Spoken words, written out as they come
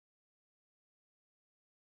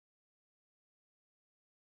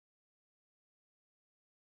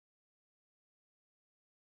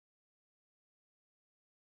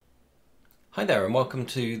Hi there and welcome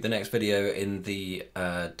to the next video in the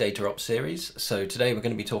DataOps series. So today we're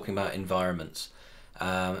going to be talking about environments.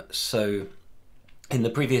 So in the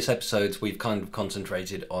previous episodes we've kind of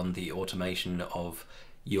concentrated on the automation of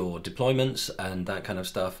your deployments and that kind of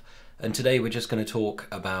stuff. And today we're just going to talk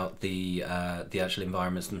about the actual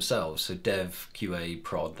environments themselves, so dev, QA,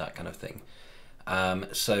 prod, that kind of thing.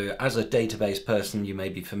 So as a database person, you may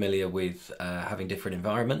be familiar with having different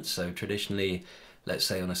environments. So traditionally, let's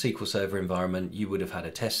say on a SQL Server environment, you would have had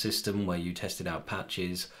a test system where you tested out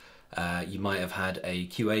patches. You might have had a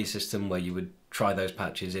QA system where you would try those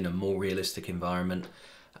patches in a more realistic environment,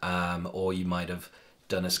 or you might have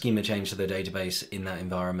done a schema change to the database in that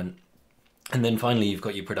environment. And then finally, you've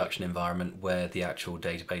got your production environment where the actual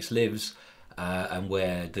database lives and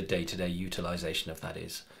where the day-to-day utilization of that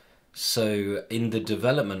is. So in the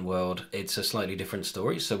development world, it's a slightly different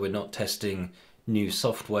story. So we're not testing new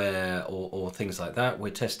software or things like that. We're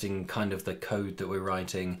testing kind of the code that we're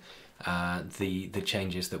writing, the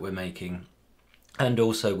changes that we're making. And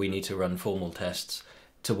also we need to run formal tests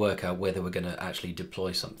to work out whether we're going to actually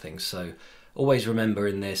deploy something. So always remember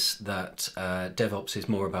in this that DevOps is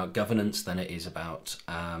more about governance than it is about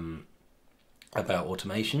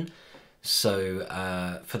automation. So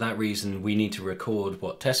for that reason, we need to record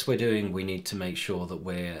what tests we're doing. We need to make sure that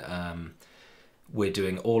we're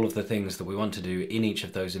doing all of the things that we want to do in each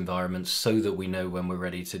of those environments so that we know when we're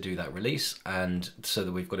ready to do that release, and so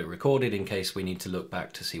that we've got it recorded in case we need to look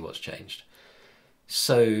back to see what's changed.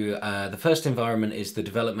 So the first environment is the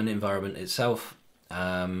development environment itself,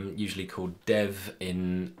 usually called dev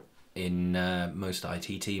in most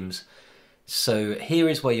IT teams. So here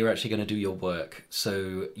is where you're actually going to do your work.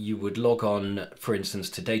 So you would log on, for instance,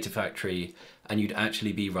 to Data Factory, and you'd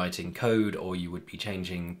actually be writing code, or you would be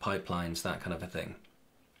changing pipelines, that kind of a thing.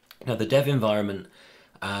 Now the dev environment,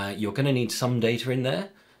 you're going to need some data in there,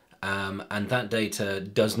 and that data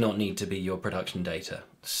does not need to be your production data.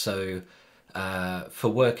 So for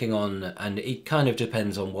working on, and it kind of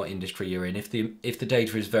depends on what industry you're in. If the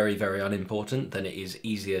data is very, very unimportant, then it is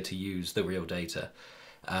easier to use the real data.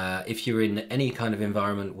 If you're in any kind of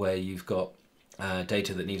environment where you've got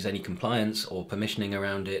data that needs any compliance or permissioning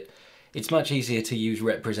around it, it's much easier to use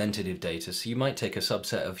representative data. So you might take a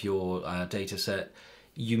subset of your data set,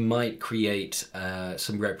 you might create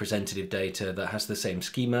some representative data that has the same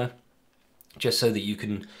schema, just so that you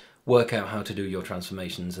can work out how to do your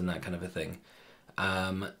transformations and that kind of a thing.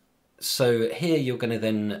 So here you're going to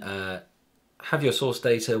then have your source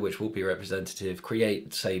data, which will be representative,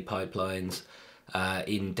 create, say, pipelines.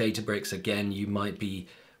 In Databricks, again, you might be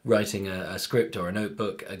writing a script or a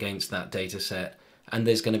notebook against that data set, and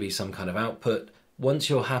there's going to be some kind of output. Once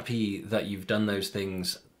you're happy that you've done those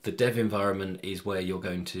things, the dev environment is where you're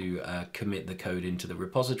going to commit the code into the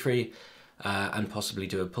repository and possibly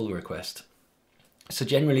do a pull request. So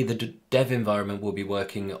generally the dev environment will be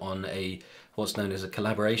working on what's known as a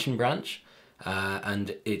collaboration branch.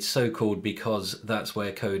 And it's so called because that's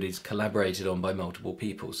where code is collaborated on by multiple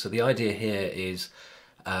people. So the idea here is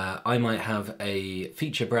I might have a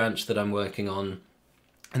feature branch that I'm working on,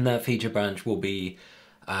 and that feature branch will be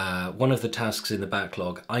one of the tasks in the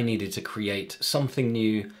backlog. I needed to create something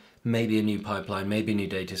new, maybe a new pipeline, maybe a new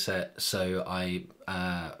data set. So I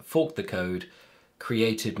forked the code,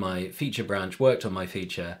 created my feature branch, worked on my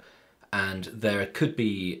feature, and there could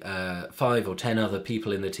be 5 or 10 other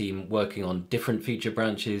people in the team working on different feature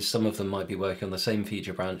branches. Some of them might be working on the same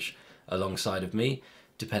feature branch alongside of me,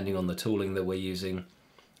 depending on the tooling that we're using.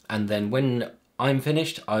 And then when I'm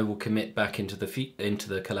finished, I will commit back into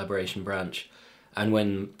the collaboration branch. And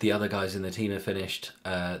when the other guys in the team are finished,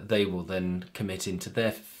 they will then commit into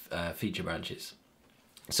their feature branches.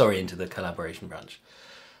 Sorry, into the collaboration branch.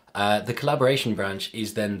 The collaboration branch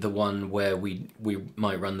is then the one where we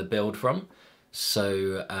might run the build from.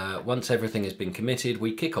 So once everything has been committed,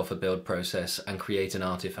 we kick off a build process and create an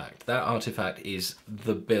artifact. That artifact is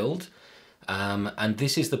the build, and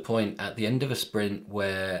this is the point at the end of a sprint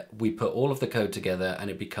where we put all of the code together and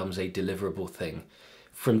it becomes a deliverable thing.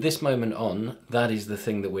 From this moment on, that is the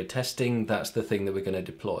thing that we're testing, that's the thing that we're going to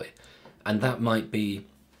deploy. And that might be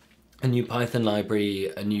a new Python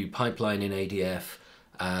library, a new pipeline in ADF,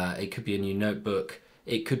 it could be a new notebook,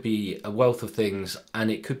 it could be a wealth of things,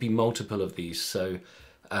 and it could be multiple of these. So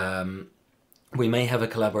we may have a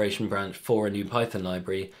collaboration branch for a new Python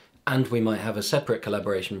library, and we might have a separate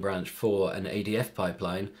collaboration branch for an ADF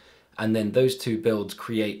pipeline, and then those two builds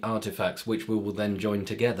create artifacts which we will then join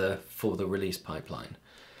together for the release pipeline.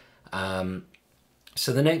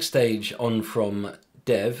 So the next stage on from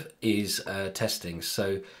dev is testing.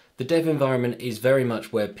 So the dev environment is very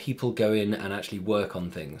much where people go in and actually work on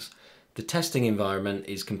things. The testing environment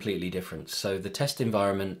is completely different. So the test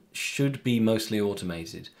environment should be mostly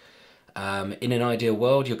automated. In an ideal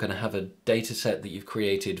world, you're going to have a data set that you've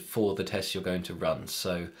created for the tests you're going to run.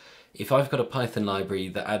 So if I've got a Python library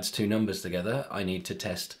that adds two numbers together, I need to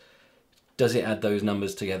test, does it add those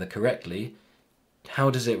numbers together correctly? How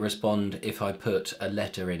does it respond if I put a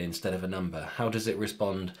letter in instead of a number? How does it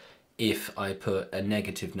respond if I put a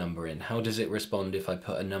negative number in? How does it respond if I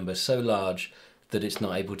put a number so large that it's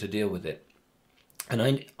not able to deal with it?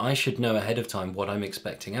 And I should know ahead of time what I'm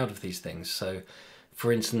expecting out of these things. So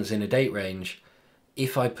for instance, in a date range,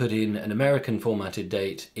 if I put in an American formatted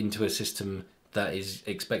date into a system that is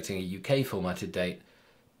expecting a UK formatted date,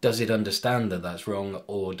 does it understand that that's wrong,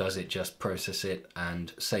 or does it just process it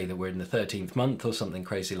and say that we're in the 13th month or something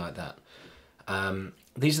crazy like that?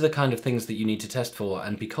 These are the kind of things that you need to test for,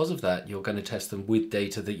 and because of that, you're going to test them with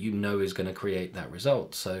data that you know is going to create that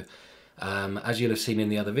result. So as you'll have seen in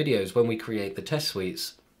the other videos, when we create the test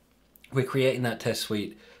suites, we're creating that test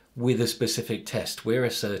suite with a specific test. We're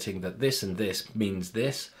asserting that this and this means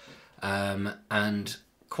this, and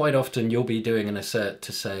quite often you'll be doing an assert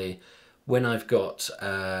to say, when I've got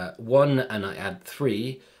 1 and I add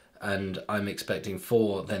 3 and I'm expecting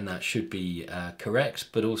 4, then that should be correct,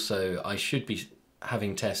 but also I should be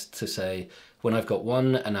having tests to say, when I've got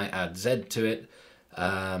 1 and I add Z to it,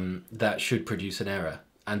 that should produce an error.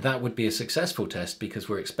 And that would be a successful test because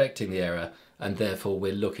we're expecting the error, and therefore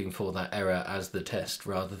we're looking for that error as the test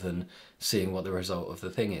rather than seeing what the result of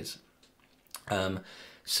the thing is.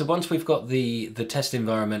 So once we've got the test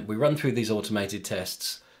environment, we run through these automated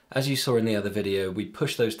tests. As you saw in the other video, we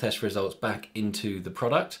push those test results back into the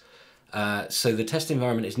product. So the test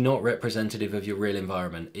environment is not representative of your real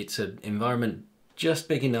environment. It's an environment just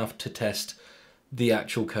big enough to test the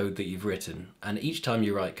actual code that you've written. And each time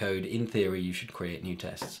you write code, in theory, you should create new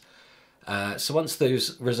tests. So once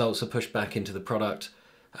those results are pushed back into the product,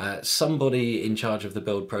 somebody in charge of the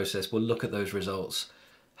build process will look at those results.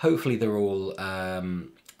 Hopefully they're all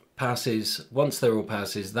passes. Once they're all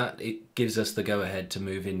passes, it gives us the go-ahead to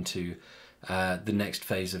move into the next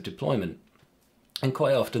phase of deployment. And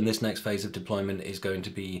quite often this next phase of deployment is going to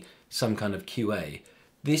be some kind of QA.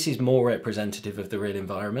 This is more representative of the real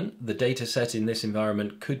environment. The data set in this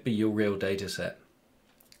environment could be your real data set.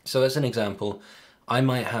 So as an example, I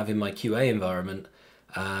might have in my QA environment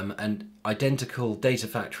an identical data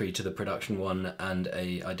factory to the production one and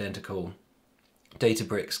a identical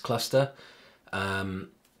Databricks cluster.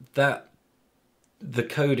 That the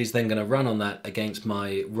code is then going to run on that against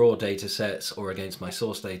my raw data sets or against my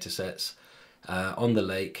source data sets on the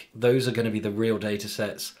lake. Those are going to be the real data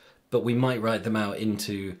sets, but we might write them out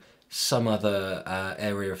into some other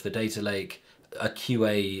area of the data lake, a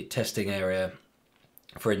QA testing area,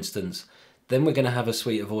 for instance. Then we're going to have a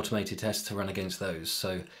suite of automated tests to run against those.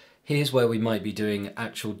 So here's where we might be doing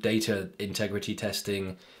actual data integrity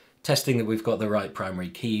testing, testing that we've got the right primary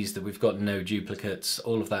keys, that we've got no duplicates,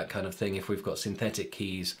 all of that kind of thing. If we've got synthetic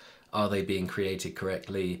keys, are they being created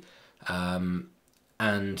correctly?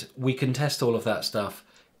 And we can test all of that stuff.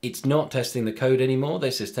 It's not testing the code anymore.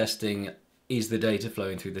 This is testing, is the data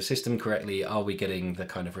flowing through the system correctly? Are we getting the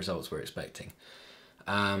kind of results we're expecting?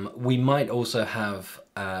 We might also have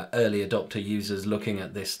early adopter users looking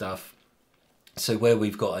at this stuff. So where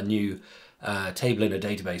we've got a new table in a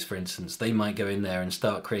database, for instance, they might go in there and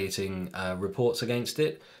start creating reports against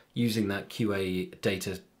it using that QA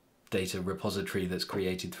data repository that's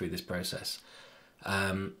created through this process.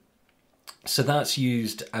 So that's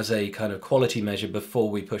used as a kind of quality measure before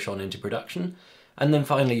we push on into production. And then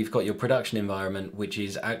finally, you've got your production environment, which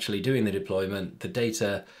is actually doing the deployment. The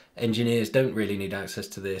data engineers don't really need access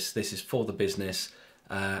to this. This is for the business.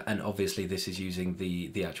 And obviously this is using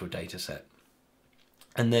the actual data set.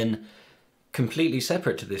 And then completely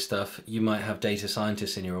separate to this stuff, you might have data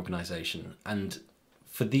scientists in your organization. And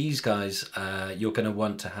for these guys, you're going to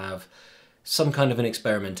want to have some kind of an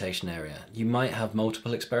experimentation area. You might have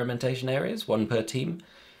multiple experimentation areas, one per team.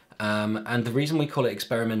 And the reason we call it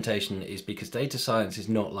experimentation is because data science is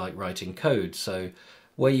not like writing code. So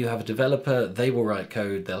where you have a developer, they will write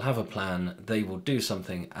code, they'll have a plan, they will do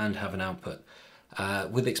something and have an output.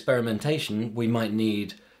 With experimentation, we might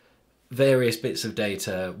need various bits of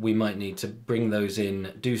data. We might need to bring those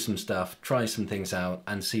in, do some stuff, try some things out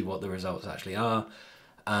and see what the results actually are.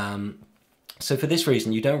 So for this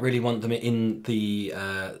reason, you don't really want them in the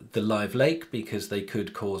live lake because they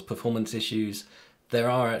could cause performance issues. There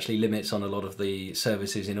are actually limits on a lot of the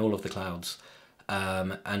services in all of the clouds.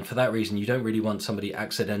 And for that reason, you don't really want somebody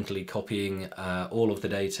accidentally copying all of the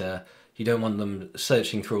data. You don't want them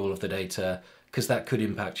searching through all of the data because that could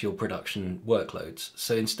impact your production workloads.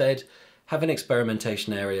 So instead, have an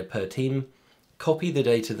experimentation area per team, copy the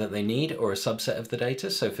data that they need or a subset of the data.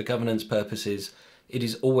 So for governance purposes, it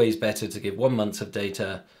is always better to give 1 month of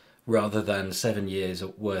data rather than 7 years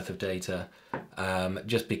worth of data,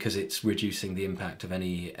 just because it's reducing the impact of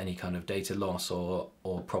any kind of data loss or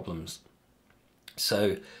problems.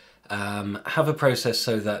 So have a process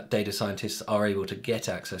so that data scientists are able to get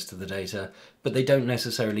access to the data, but they don't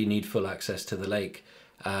necessarily need full access to the lake.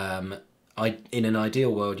 In an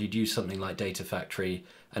ideal world, you'd use something like Data Factory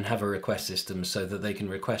and have a request system so that they can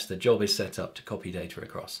request the job is set up to copy data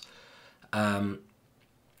across.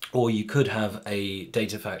 Or you could have a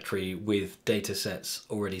Data Factory with data sets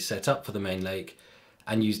already set up for the main lake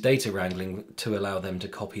and use data wrangling to allow them to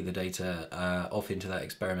copy the data off into that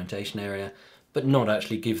experimentation area, but not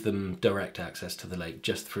actually give them direct access to the lake,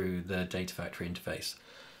 just through the Data Factory interface.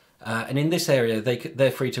 And in this area,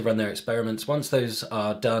 they're free to run their experiments. Once those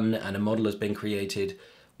are done and a model has been created,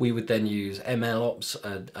 we would then use MLOps,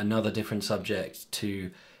 another different subject,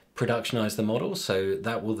 to productionize the model. So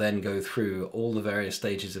that will then go through all the various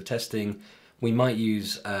stages of testing. We might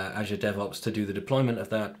use Azure DevOps to do the deployment of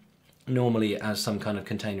that, normally as some kind of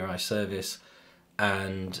containerized service.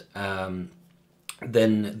 And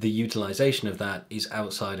then the utilization of that is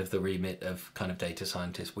outside of the remit of kind of data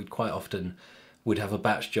scientists. We'd quite often would have a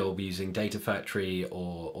batch job using Data Factory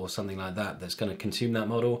or something like that that's going to consume that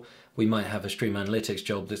model. We might have a Stream Analytics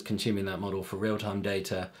job that's consuming that model for real-time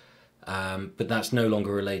data, but that's no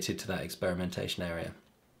longer related to that experimentation area.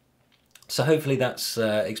 So hopefully that's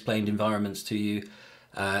explained environments to you,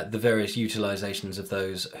 the various utilizations of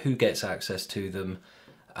those, who gets access to them,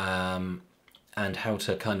 and how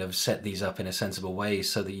to kind of set these up in a sensible way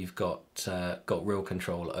so that you've got real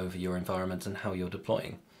control over your environment and how you're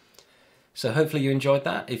deploying. So hopefully you enjoyed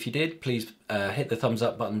that. If you did, please hit the thumbs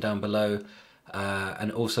up button down below, and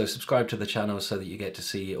also subscribe to the channel so that you get to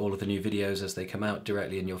see all of the new videos as they come out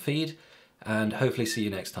directly in your feed, and hopefully see you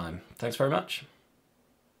next time. Thanks very much.